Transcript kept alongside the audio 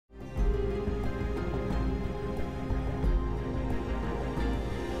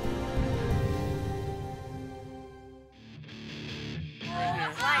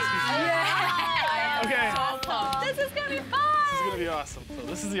awesome. So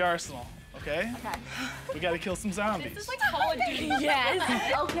this is the arsenal, okay? Okay. We gotta kill some zombies. This is like Call of Duty.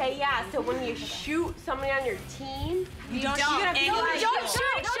 Yes. Okay, yeah, so when you shoot somebody on your team, You don't. don't shoot anyone. You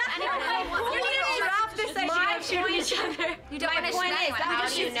need to drop this idea of shooting each other. You don't want to shoot anyone. How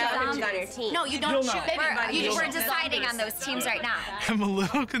do you shoot know who's zombies. on your team? No, you don't You'll shoot know. anybody. You'll We're know. deciding on those teams right now. I'm a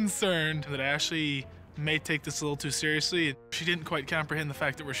little concerned that Ashley may take this a little too seriously. She didn't quite comprehend the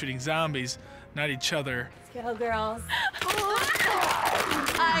fact that we're shooting zombies, not each other. Let's go, girls.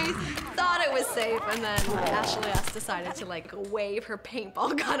 I thought it was safe, and then Ashley S decided to like wave her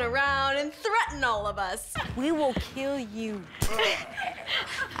paintball gun around and threaten all of us. We will kill you.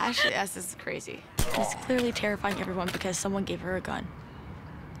 Ashley S is crazy. She's clearly terrifying everyone because someone gave her a gun.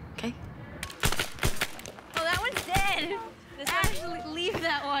 Okay? Oh, that one's dead. Ashley, leave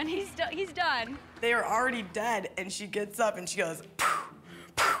that one. He's done. They are already dead, and she gets up and she goes, poof,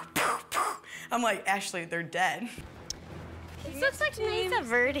 poof, poof, poof. I'm like, Ashley, they're dead. This looks like Mesa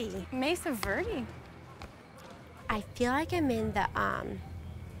Verde. Mesa Verde. I feel like I'm in the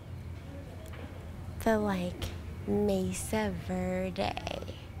like Mesa Verde.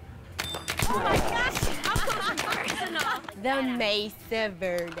 Oh my gosh! How close and personal. The Mesa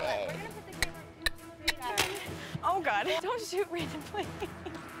Verde. Oh God! Don't shoot randomly.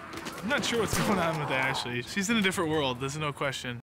 I'm not sure what's going on with Ashley. She's in a different world, there's no question.